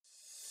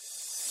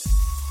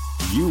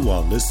You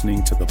are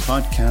listening to the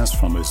podcast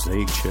from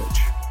Mosaic Church.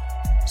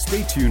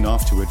 Stay tuned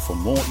afterward for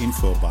more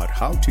info about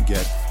how to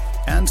get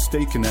and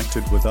stay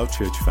connected with our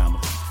church family.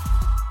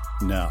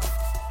 Now,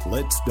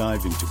 let's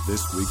dive into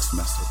this week's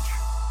message.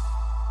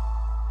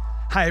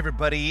 Hi,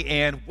 everybody,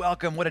 and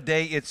welcome. What a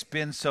day it's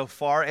been so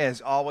far. As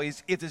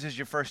always, if this is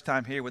your first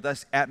time here with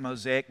us at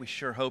Mosaic, we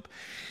sure hope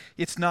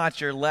it's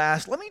not your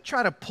last. Let me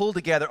try to pull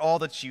together all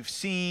that you've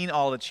seen,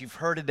 all that you've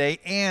heard today,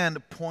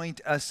 and point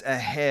us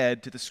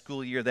ahead to the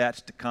school year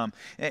that's to come.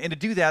 And to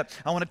do that,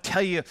 I want to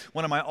tell you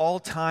one of my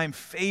all-time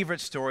favorite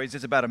stories.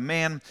 It's about a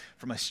man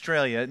from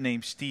Australia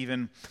named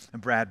Stephen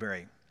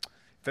Bradbury.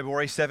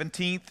 February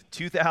 17th,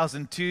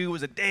 2002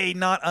 was a day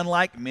not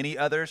unlike many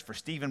others for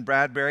Stephen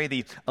Bradbury,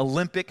 the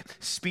Olympic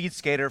speed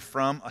skater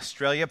from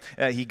Australia.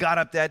 He got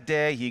up that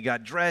day, he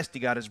got dressed,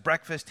 he got his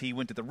breakfast, he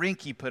went to the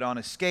rink, he put on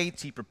his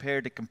skates, he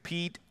prepared to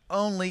compete.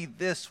 Only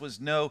this was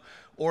no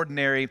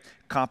ordinary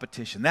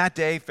competition. That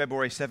day,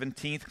 February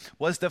 17th,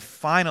 was the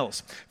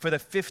finals for the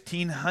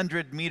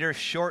 1,500-meter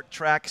short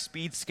track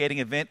speed skating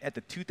event at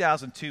the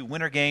 2002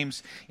 Winter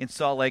Games in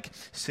Salt Lake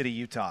City,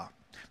 Utah.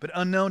 But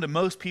unknown to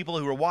most people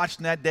who were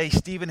watching that day,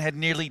 Stephen had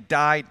nearly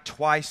died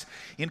twice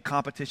in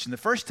competition. The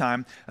first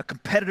time, a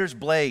competitor's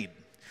blade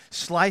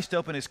sliced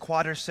open his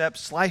quadriceps,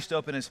 sliced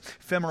open his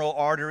femoral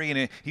artery,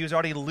 and he was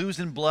already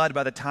losing blood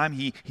by the time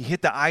he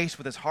hit the ice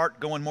with his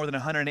heart going more than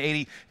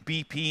 180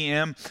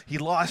 BPM. He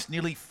lost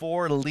nearly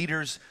 4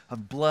 liters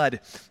of blood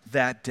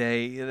that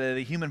day.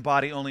 The human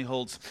body only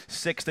holds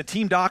 6. The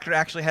team doctor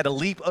actually had to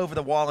leap over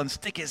the wall and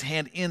stick his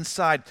hand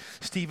inside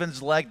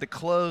Stephen's leg to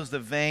close the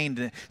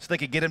vein so they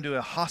could get him to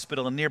a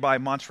hospital in nearby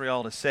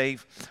Montreal to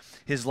save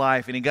his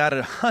life. And he got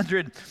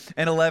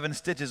 111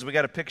 stitches. We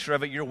got a picture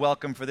of it. You're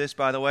welcome for this,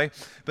 by the way.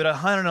 But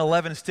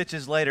 111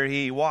 stitches later,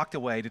 he walked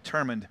away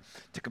determined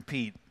to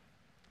compete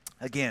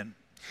again.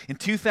 In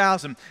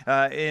 2000,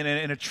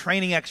 in a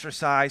training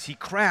exercise, he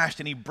crashed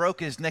and he broke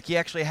his neck. He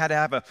actually had to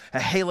have a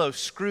halo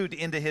screwed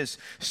into his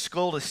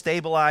skull to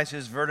stabilize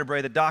his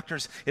vertebrae. The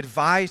doctors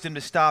advised him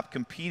to stop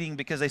competing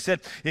because they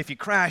said, if you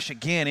crash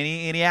again,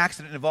 any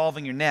accident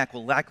involving your neck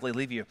will likely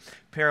leave you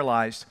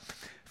paralyzed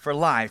for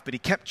life. But he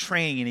kept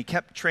training and he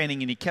kept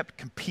training and he kept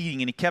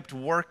competing and he kept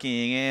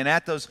working. And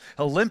at those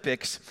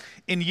Olympics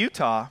in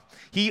Utah,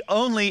 he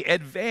only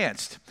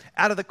advanced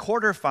out of the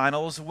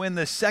quarterfinals when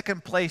the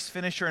second place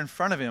finisher in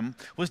front of him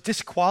was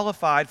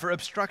disqualified for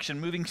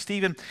obstruction, moving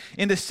Stephen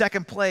into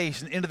second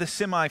place and into the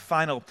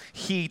semifinal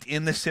heat.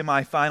 In the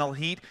semifinal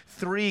heat,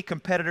 3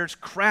 competitors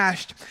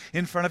crashed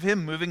in front of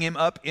him, moving him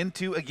up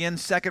into, again,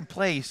 second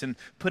place and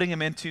putting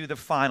him into the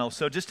finals.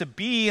 So just to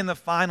be in the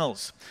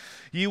finals,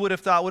 you would have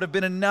thought would have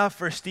been enough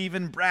for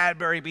Stephen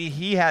Bradbury, but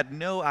he had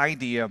no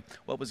idea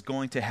what was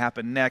going to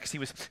happen next. He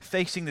was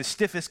facing the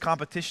stiffest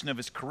competition of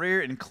his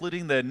career,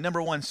 including the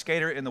number 1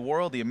 skater in the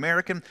world, the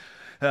American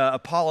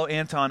Apolo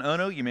Anton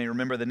Ono. You may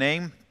remember the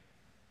name.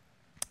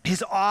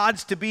 His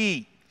odds to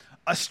be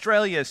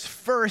Australia's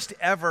first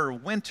ever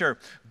winter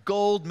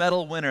gold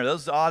medal winner,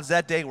 those odds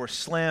that day were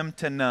slim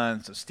to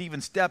none. So Stephen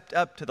stepped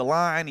up to the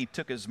line, he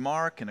took his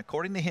mark, and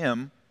according to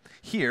him,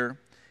 here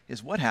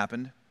is what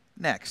happened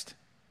next.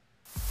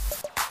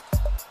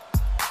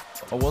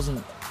 I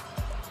wasn't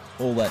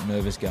all that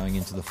nervous going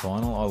into the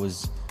final. I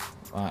was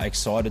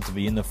excited to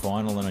be in the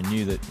final, and I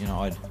knew that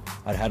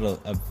I'd had a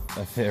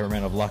fair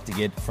amount of luck to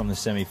get from the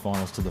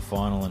semi-finals to the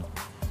final, and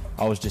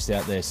I was just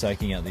out there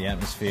soaking out the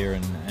atmosphere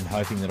and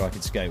hoping that I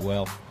could skate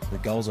well. The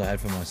goals I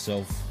had for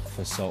myself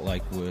for Salt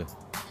Lake were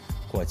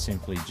quite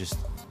simply just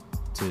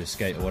to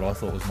skate what I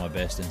thought was my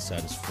best and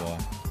satisfy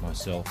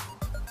myself.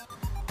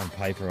 On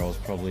paper, I was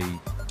probably,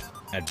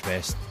 at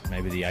best,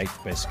 maybe the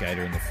 8th best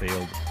skater in the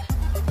field.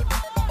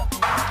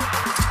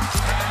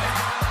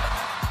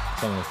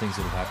 Some of the things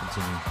that have happened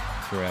to me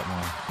throughout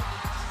my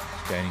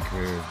skating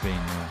career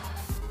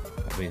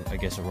have been, I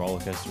guess a roller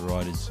coaster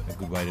ride is a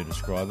good way to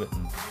describe it.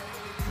 And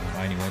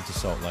I only went to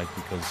Salt Lake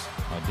because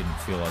I didn't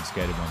feel I'd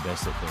skated my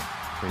best at the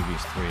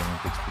previous 3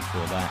 Olympics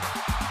before that.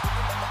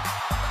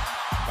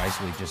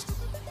 Basically just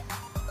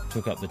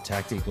took up the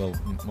tactic, well,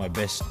 my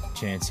best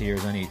chance here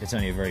is it's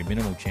only a very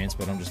minimal chance,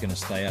 but I'm just going to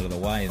stay out of the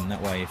way, and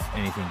that way if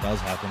anything does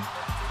happen,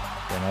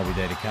 then I'll be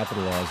there to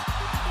capitalise.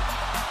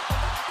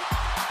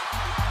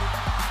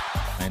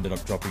 I ended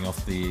up dropping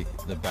off the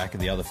back of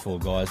the other 4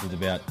 guys with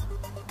about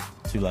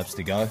 2 laps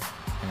to go,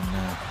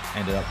 and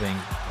ended up being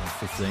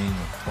 15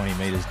 or 20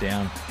 metres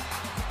down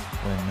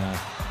when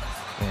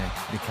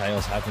the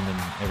chaos happened and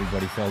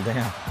everybody fell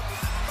down.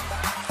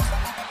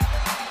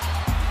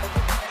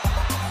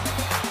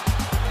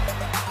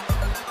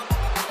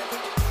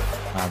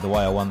 The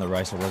way I won the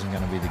race, I wasn't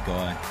going to be the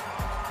guy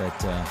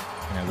that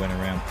went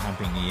around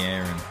pumping the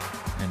air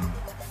and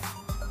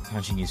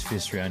punching his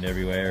fists around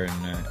everywhere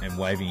and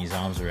waving his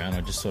arms around. I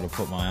just sort of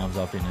put my arms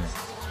up in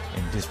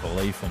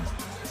disbelief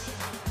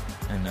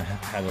and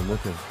had a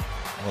look of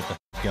what the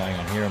f*** going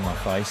on here in my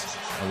face.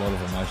 A lot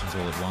of emotions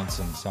all at once,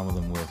 and some of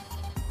them were,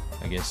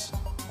 I guess,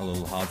 a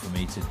little hard for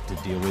me to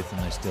deal with,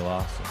 and they still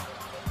are. So,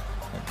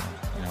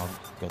 I've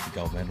got the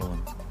gold medal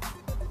and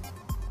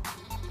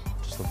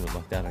just look at it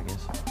like that, I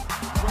guess.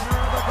 Winner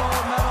of the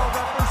gold medal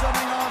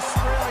representing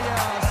Australia,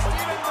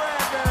 Stephen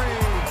Bradbury.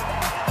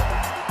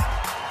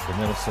 The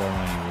medal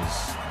ceremony was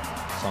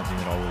something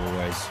that I will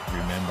always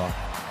remember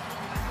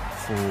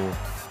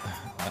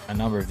for a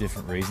number of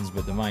different reasons,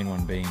 but the main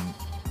one being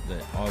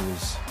that I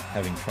was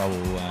having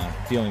trouble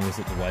dealing with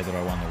it the way that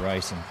I won the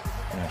race.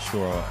 And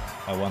sure,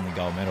 I won the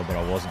gold medal, but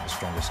I wasn't the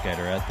strongest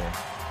skater out there.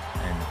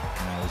 And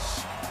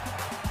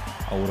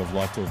I would have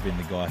liked to have been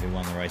the guy who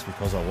won the race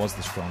because I was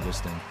the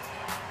strongest, and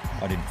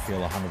I didn't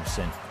feel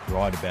 100%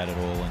 right about it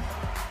all. And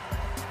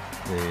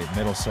the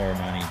medal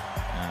ceremony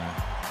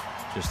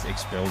just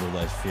expelled all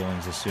those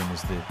feelings as soon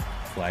as the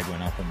flag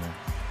went up and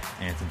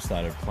the anthem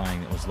started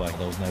playing. It was like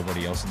there was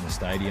nobody else in the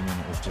stadium, and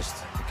it was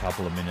just a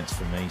couple of minutes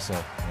for me, so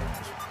it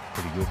was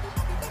pretty good.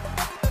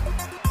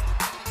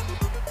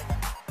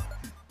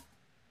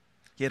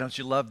 Yeah, don't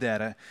you love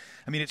that? I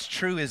mean, it's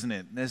true, isn't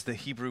it? As the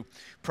Hebrew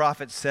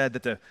prophet said,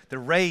 that the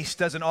race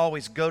doesn't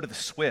always go to the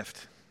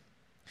swift,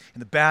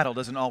 and the battle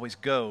doesn't always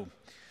go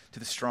to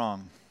the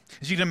strong.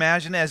 As you can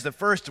imagine, as the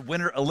first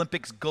Winter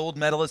Olympics gold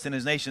medalist in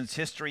his nation's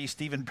history,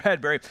 Stephen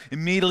Bradbury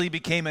immediately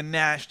became a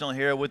national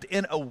hero.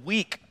 Within a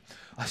week,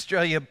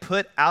 Australia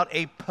put out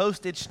a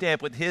postage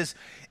stamp with his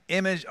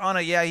image on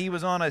it. Yeah, he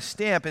was on a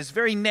stamp. His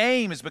very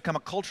name has become a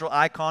cultural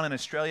icon in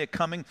Australia.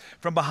 Coming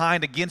from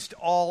behind against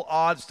all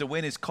odds to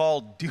win is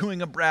called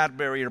doing a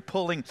Bradbury or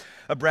pulling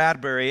a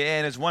Bradbury.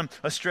 And as one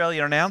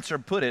Australian announcer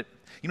put it,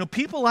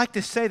 people like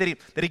to say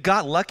that he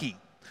got lucky.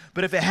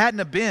 But if it hadn't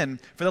have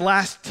been for the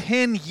last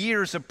 10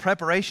 years of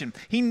preparation,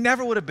 he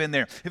never would have been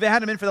there. If it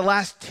hadn't been for the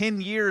last 10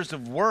 years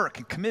of work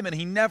and commitment,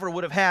 he never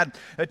would have had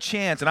a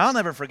chance. And I'll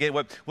never forget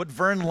what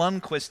Vern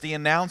Lundquist, the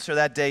announcer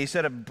that day,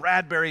 said of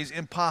Bradbury's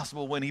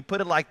impossible win. He put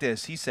it like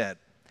this. He said,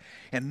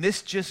 and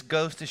this just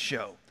goes to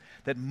show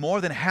that more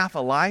than half a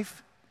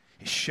life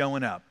is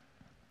showing up.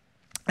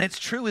 And it's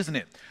true, isn't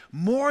it?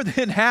 More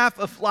than half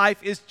of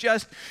life is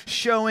just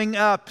showing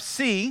up.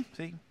 See,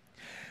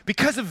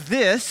 because of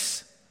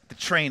this, the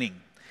training,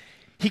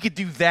 he could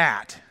do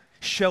that,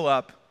 show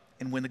up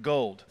and win the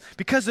gold.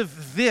 Because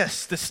of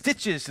this, the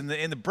stitches and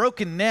the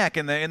broken neck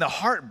and the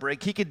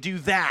heartbreak, he could do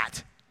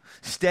that,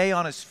 stay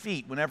on his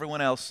feet when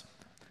everyone else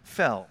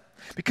fell.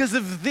 Because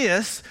of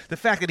this, the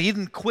fact that he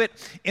didn't quit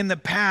in the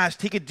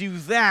past, he could do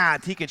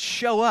that, he could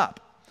show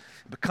up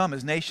and become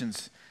his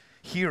nation's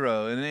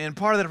hero. And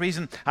part of the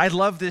reason I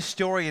love this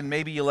story, and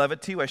maybe you love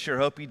it too, I sure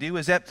hope you do,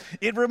 is that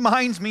it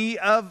reminds me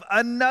of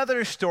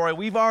another story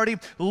we've already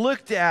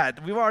looked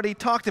at, we've already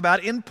talked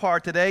about in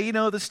part today. You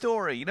know the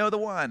story, the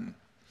one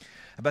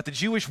about the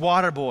Jewish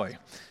water boy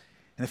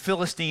and the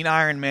Philistine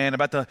Iron Man,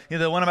 about the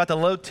one about the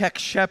low-tech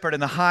shepherd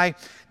and the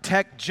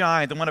high-tech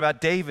giant, the one about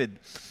David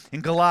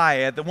and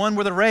Goliath, the one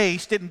where the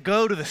race didn't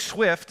go to the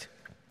swift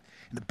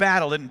and the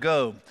battle didn't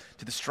go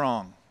to the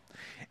strong.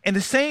 And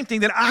the same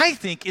thing that I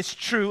think is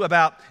true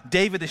about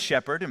David the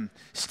shepherd and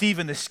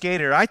Stephen the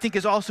skater, I think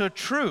is also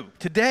true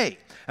today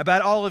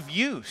about all of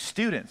you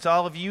students,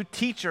 all of you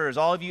teachers,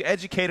 all of you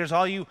educators,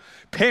 all you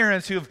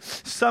parents who have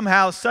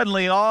somehow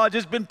suddenly all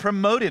just been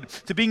promoted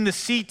to being the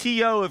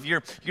CTO of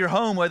your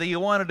home, whether you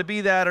wanted to be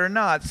that or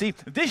not. See,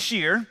 this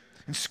year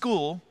in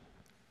school,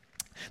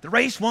 the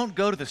race won't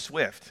go to the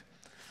swift.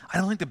 I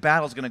don't think the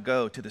battle's going to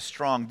go to the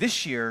strong.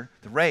 This year,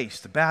 the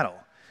race, the battle,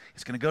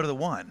 is going to go to the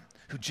one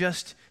who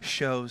just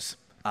shows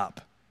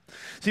up.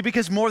 See,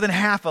 because more than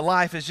half of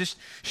life is just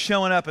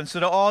showing up. And so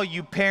to all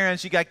you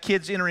parents, you got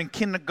kids entering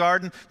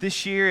kindergarten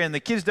this year, and the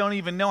kids don't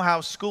even know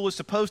how school is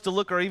supposed to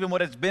look or even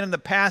what it's been in the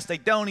past. They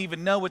don't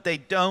even know what they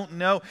don't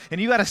know.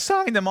 And you got to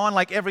sign them on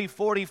like every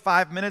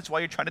 45 minutes while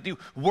you're trying to do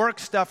work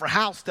stuff or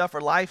house stuff or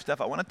life stuff.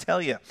 I want to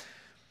tell you,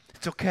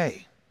 it's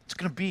okay. It's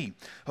going to be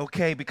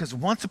okay, because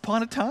once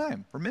upon a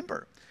time,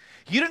 remember,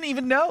 you didn't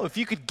even know if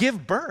you could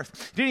give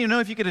birth. You didn't even know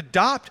if you could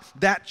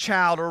adopt that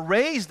child or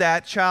raise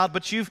that child,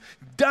 but you've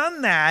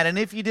done that. And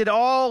if you did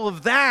all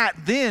of that,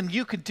 then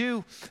you could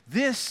do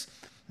this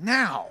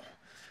now.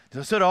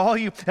 So to all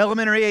you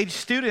elementary age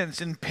students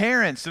and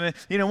parents,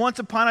 once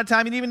upon a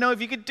time you didn't even know if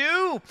you could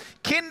do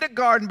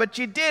kindergarten, but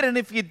you did. And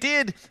if you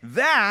did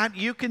that,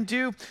 you can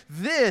do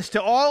this.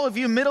 To all of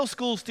you middle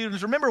school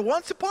students, remember,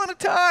 once upon a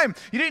time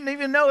you didn't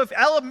even know if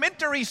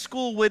elementary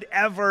school would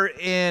ever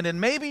end. And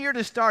maybe you're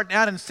just starting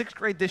out in 6th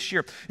grade this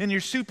year and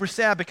you're super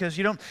sad because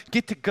you don't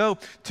get to go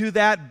to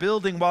that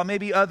building while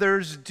maybe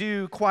others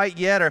do quite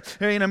yet. Or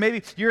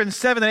maybe you're in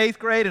 7th and 8th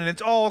grade and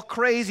it's all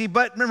crazy.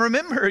 But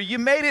remember, you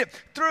made it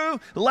through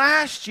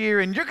last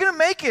year, and you're going to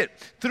make it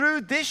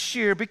through this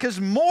year,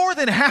 because more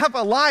than half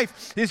a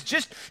life is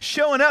just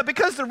showing up,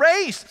 because the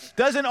race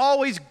doesn't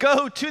always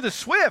go to the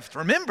swift.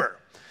 Remember,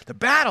 the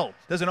battle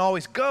doesn't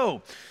always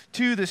go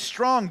to the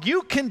strong.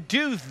 You can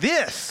do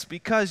this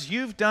because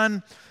you've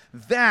done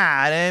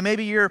that. And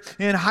maybe you're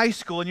in high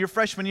school and your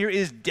freshman year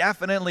is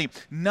definitely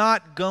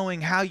not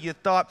going how you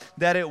thought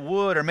that it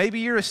would. Or maybe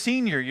you're a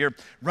senior, you're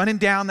running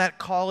down that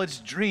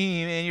college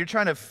dream and you're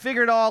trying to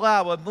figure it all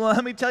out. Well,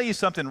 let me tell you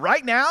something.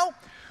 Right now,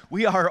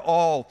 we are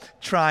all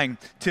trying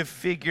to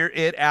figure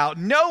it out.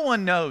 No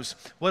one knows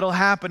what'll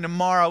happen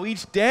tomorrow.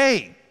 Each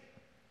day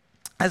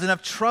has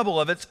enough trouble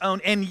of its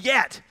own, and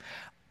yet,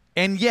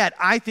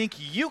 I think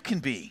you can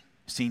be,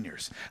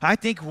 seniors. I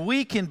think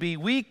we can be,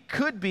 we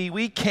could be,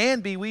 we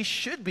can be, we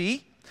should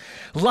be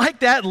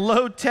like that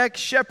low-tech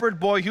shepherd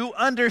boy who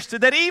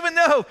understood that even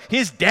though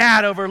his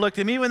dad overlooked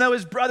him, even though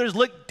his brothers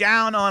looked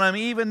down on him,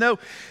 even though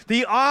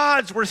the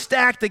odds were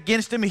stacked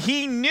against him,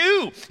 he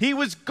knew he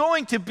was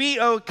going to be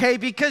okay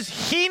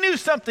because he knew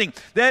something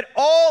that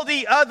all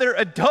the other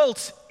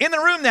adults in the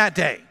room that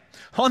day,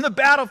 on the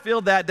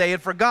battlefield that day,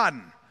 had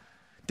forgotten.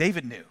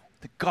 David knew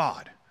that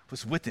God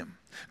was with him.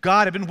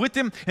 God had been with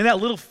him in that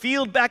little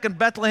field back in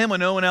Bethlehem when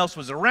no one else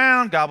was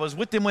around. God was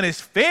with him when his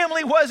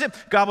family wasn't.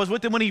 God was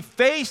with him when he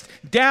faced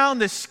down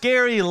the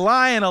scary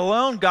lion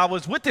alone. God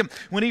was with him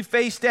when he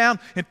faced down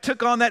and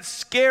took on that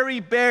scary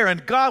bear.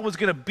 And God was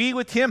going to be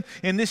with him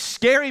in this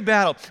scary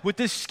battle with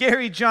this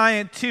scary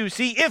giant too.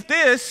 See, if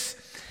this,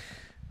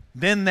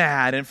 then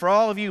that. And for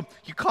all of you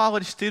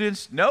college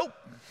students, nope,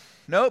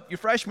 your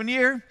freshman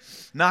year,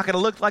 not going to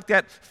look like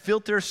that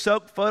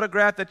filter-soaked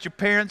photograph that your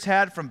parents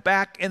had from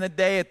back in the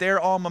day at their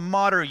alma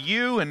mater.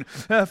 You and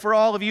for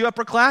all of you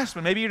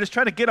upperclassmen, maybe you're just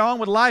trying to get on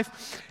with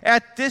life.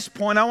 At this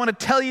point, I want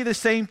to tell you the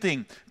same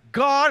thing.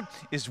 God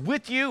is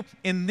with you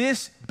in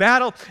this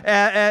battle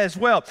as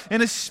well.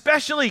 And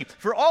especially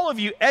for all of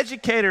you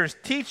educators,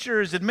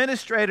 teachers,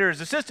 administrators,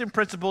 assistant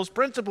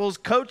principals,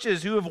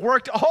 coaches who have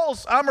worked all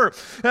summer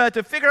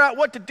to figure out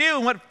what to do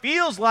in what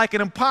feels like an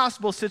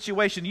impossible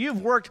situation.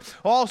 You've worked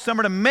all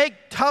summer to make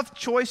tough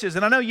choices.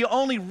 And I know you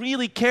only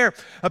really care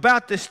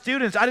about the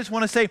students. I just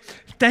want to say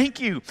thank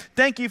you.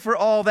 Thank you for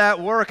all that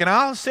work. And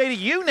I'll say to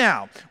you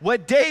now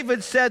what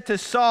David said to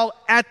Saul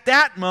at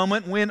that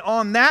moment when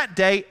on that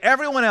day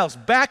everyone else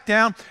back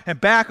down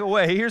and back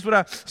away. Here's what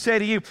I say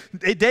to you.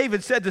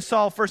 David said to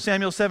Saul, 1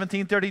 Samuel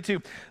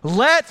 17:32,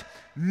 let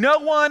no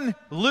one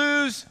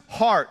lose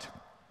heart.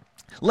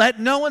 Let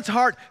no one's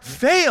heart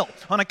fail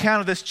on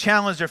account of this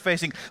challenge they're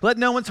facing. Let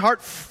no one's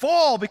heart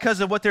fall because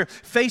of what they're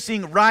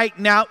facing right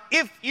now.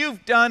 If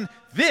you've done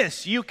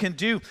this, you can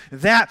do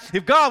that.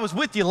 If God was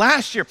with you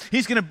last year,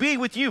 he's going to be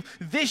with you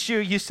this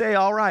year. You say,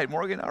 all right,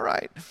 Morgan, all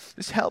right.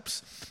 This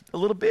helps a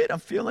little bit. I'm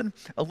feeling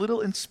a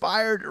little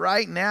inspired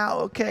right now.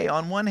 Okay,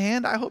 on one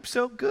hand, I hope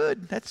so.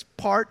 Good. That's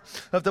part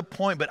of the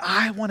point. But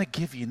I want to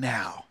give you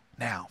now,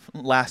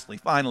 lastly,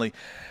 finally,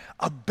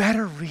 a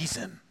better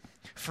reason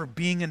for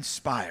being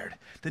inspired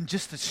than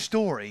just the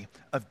story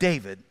of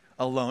David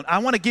alone. I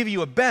want to give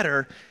you a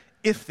better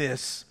if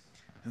this,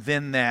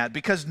 then that.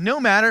 Because no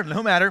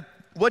matter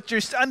what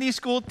your Sunday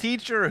school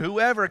teacher or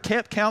whoever,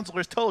 camp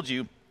counselors told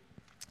you,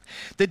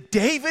 the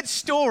David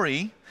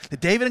story, the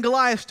David and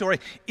Goliath story,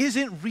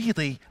 isn't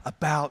really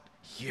about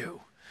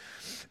you.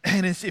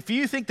 And if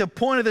you think the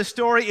point of the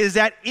story is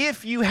that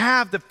if you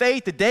have the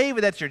faith of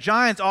David, that your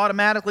giant's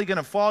automatically going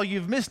to fall,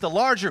 you've missed the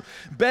larger,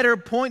 better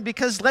point,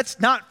 because let's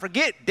not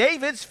forget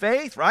David's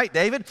faith, right?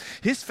 David,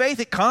 his faith,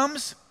 it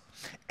comes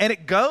and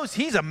it goes.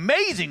 He's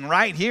amazing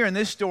right here in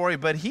this story,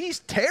 but he's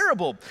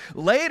terrible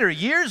later,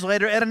 years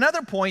later. At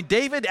another point,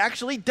 David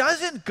actually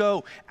doesn't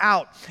go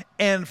out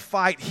and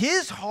fight.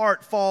 His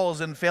heart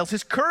falls and fails.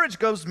 His courage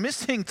goes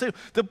missing too.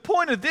 The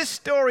point of this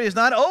story is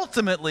not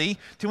ultimately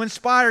to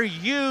inspire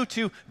you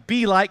to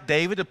be like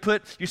David, to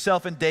put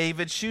yourself in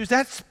David's shoes.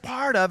 That's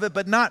part of it,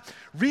 but not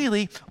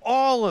really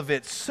all of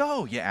it.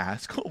 So you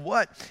ask,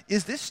 what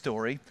is this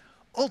story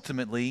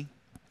ultimately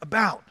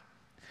about?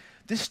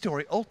 This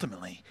story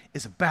ultimately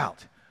is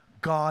about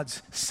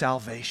God's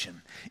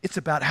salvation. It's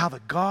about how the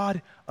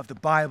God of the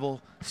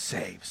Bible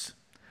saves.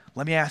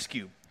 Let me ask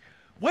you,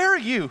 where are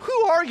you?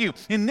 Who are you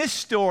in this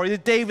story, the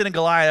David and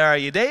Goliath? Are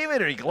you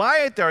David? Are you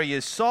Goliath? Are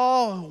you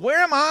Saul? Where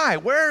am I?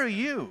 Where are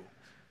you?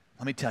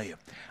 Let me tell you,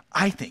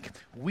 I think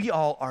we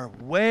all are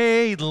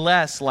way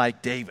less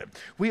like David.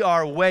 We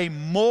are way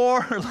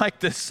more like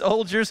the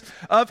soldiers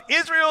of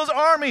Israel's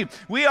army.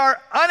 We are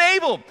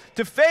unable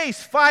to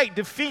face, fight,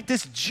 defeat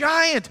this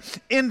giant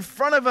in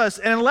front of us.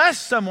 And unless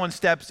someone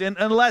steps in,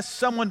 unless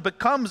someone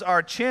becomes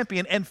our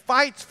champion and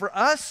fights for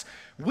us,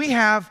 we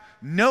have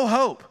no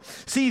hope.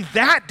 See,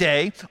 that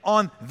day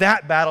on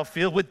that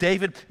battlefield with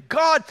David,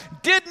 God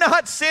did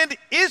not send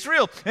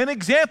Israel an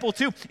example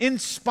to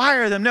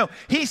inspire them. No,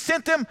 he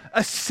sent them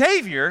a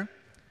savior,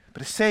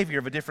 but a savior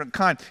of a different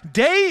kind.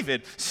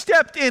 David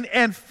stepped in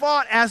and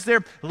fought as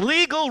their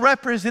legal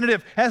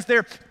representative, as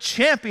their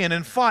champion,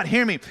 and fought,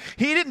 hear me,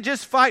 he didn't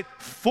just fight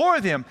for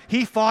them,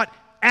 he fought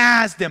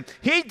as them.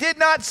 He did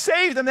not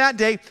save them that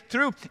day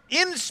through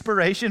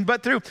inspiration,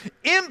 but through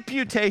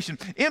imputation.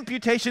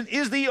 Imputation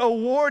is the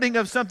awarding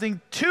of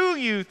something to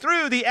you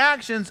through the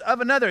actions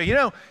of another. You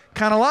know,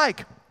 kind of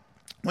like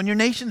when your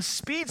nation's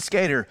speed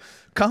skater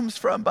comes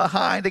from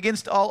behind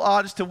against all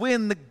odds to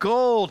win the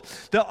gold.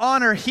 The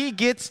honor he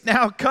gets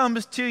now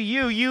comes to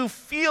you. You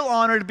feel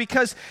honored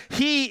because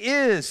he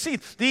is. See,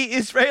 the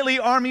Israeli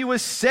army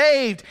was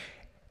saved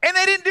And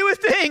they didn't do a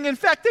thing. In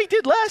fact, they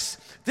did less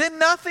than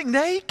nothing.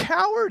 They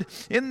cowered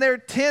in their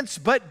tents.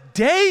 But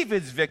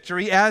David's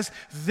victory as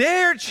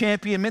their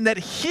champion meant that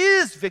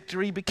his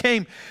victory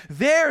became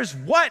theirs.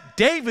 What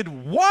David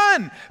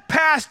won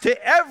passed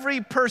to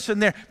every person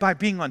there by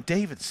being on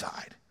David's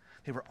side.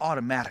 They were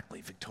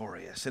automatically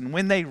victorious. And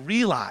when they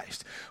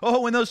realized,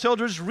 when those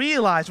soldiers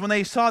realized, when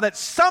they saw that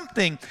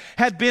something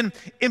had been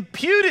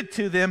imputed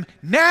to them,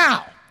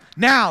 now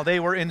they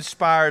were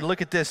inspired.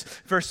 Look at this,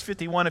 verse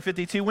 51 and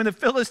 52. When the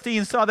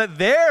Philistines saw that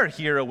their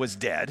hero was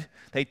dead,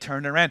 they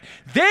turned around.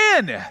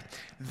 Then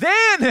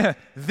the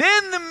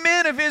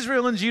men of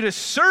Israel and Judah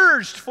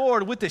surged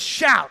forward with a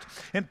shout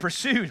and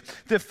pursued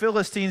the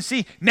Philistines.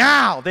 See,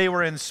 now they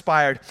were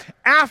inspired.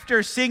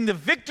 After seeing the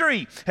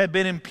victory had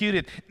been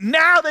imputed,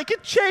 now they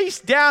could chase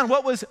down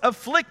what was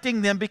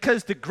afflicting them,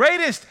 because the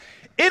greatest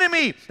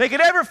enemy they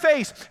could ever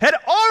face had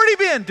already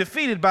been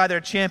defeated by their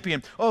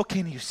champion. Oh,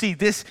 can you see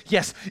this?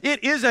 Yes,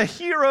 it is a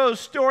hero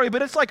story,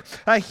 but it's like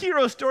a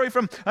hero story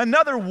from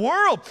another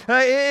world.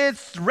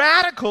 It's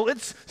radical.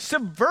 It's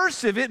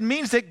subversive. It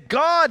means that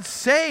God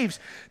saves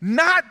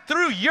not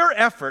through your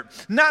effort,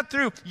 not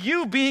through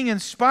you being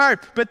inspired,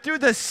 but through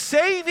the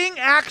saving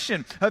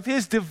action of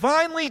his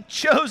divinely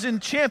chosen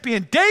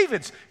champion,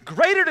 David's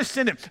greater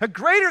descendant, a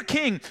greater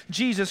king,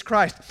 Jesus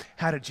Christ.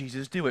 How did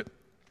Jesus do it?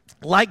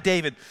 Like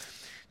David,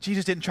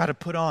 Jesus didn't try to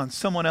put on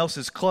someone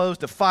else's clothes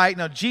to fight.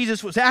 No,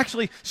 Jesus was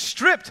actually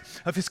stripped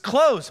of his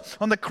clothes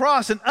on the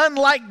cross. And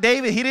unlike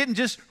David, he didn't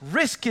just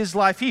risk his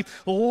life. He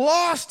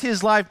lost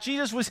his life.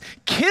 Jesus was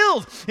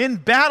killed in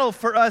battle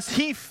for us.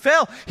 He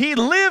fell. He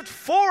lived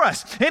for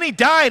us. And he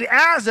died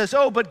as us.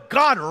 Oh, but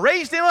God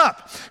raised him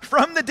up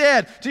from the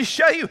dead to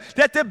show you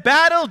that the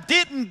battle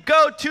didn't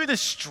go to the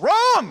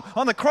strong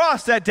on the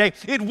cross that day.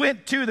 It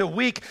went to the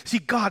weak. See,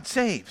 God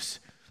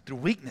saves through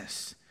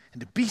weakness.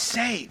 And to be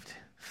saved,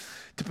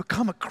 to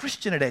become a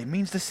Christian today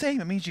means the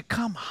same. It means you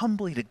come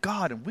humbly to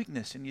God in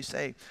weakness and you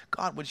say,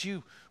 God, would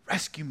you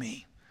rescue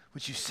me?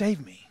 Would you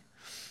save me?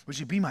 Would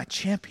you be my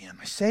champion,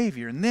 my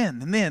savior? And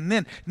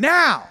then,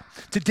 now,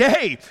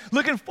 today,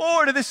 looking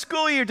forward to this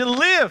school year, to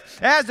live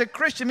as a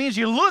Christian means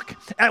you look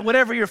at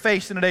whatever you're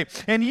facing today.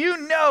 And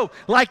you know,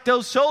 like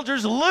those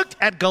soldiers looked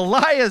at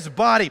Goliath's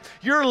body,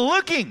 you're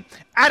looking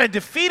at a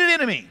defeated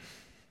enemy.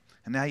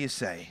 And now you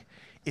say,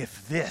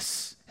 if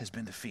this has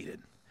been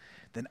defeated,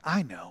 then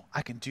I know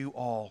I can do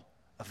all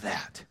of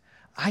that.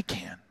 I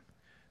can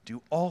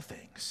do all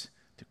things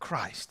through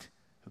Christ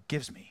who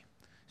gives me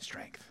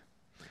strength.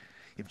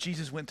 If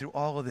Jesus went through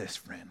all of this,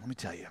 friend, let me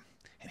tell you,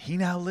 and he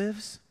now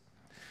lives,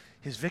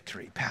 his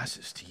victory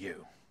passes to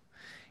you.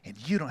 And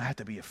you don't have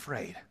to be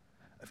afraid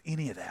of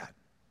any of that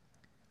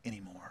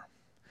anymore.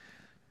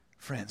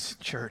 Friends,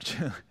 church,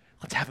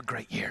 let's have a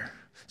great year.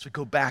 As we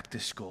go back to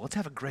school, let's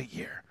have a great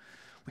year.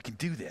 We can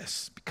do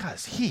this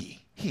because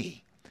he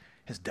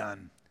has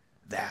done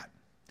that.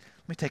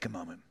 Let me take a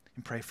moment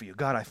and pray for you.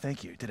 God, I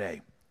thank you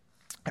today.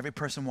 Every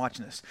person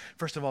watching this,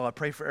 first of all, I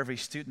pray for every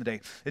student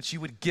today that you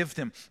would give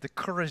them the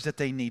courage that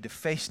they need to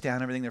face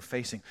down everything they're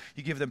facing.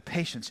 You give them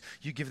patience.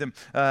 You give them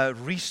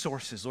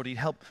resources. Lord, you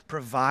help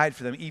provide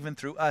for them, even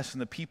through us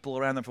and the people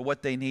around them, for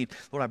what they need.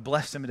 Lord, I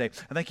bless them today.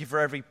 I thank you for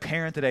every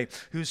parent today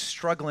who's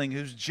struggling,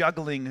 who's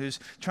juggling, who's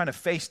trying to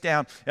face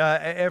down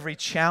every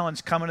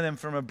challenge coming to them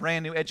from a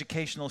brand new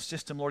educational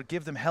system. Lord,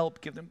 give them help,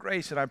 give them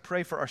grace. And I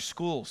pray for our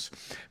schools.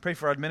 Pray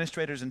for our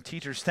administrators and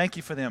teachers. Thank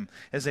you for them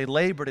as they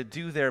labor to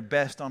do their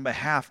best on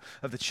behalf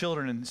of the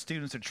children and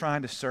students they're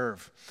trying to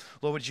serve.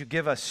 Lord, would you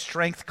give us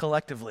strength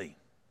collectively?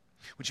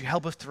 Would you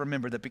help us to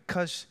remember that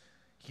because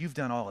you've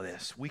done all of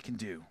this, we can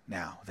do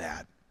now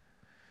that.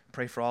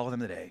 Pray for all of them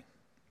today.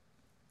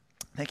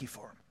 Thank you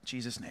for them. In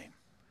Jesus' name,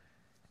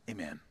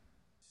 amen.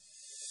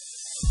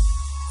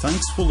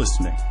 Thanks for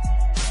listening.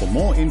 For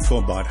more info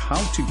about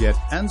how to get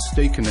and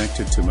stay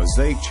connected to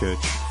Mosaic Church,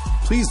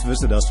 please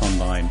visit us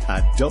online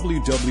at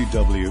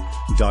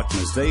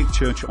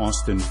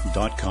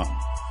www.mosaicchurchaustin.com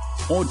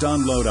or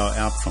download our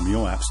app from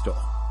your app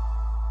store.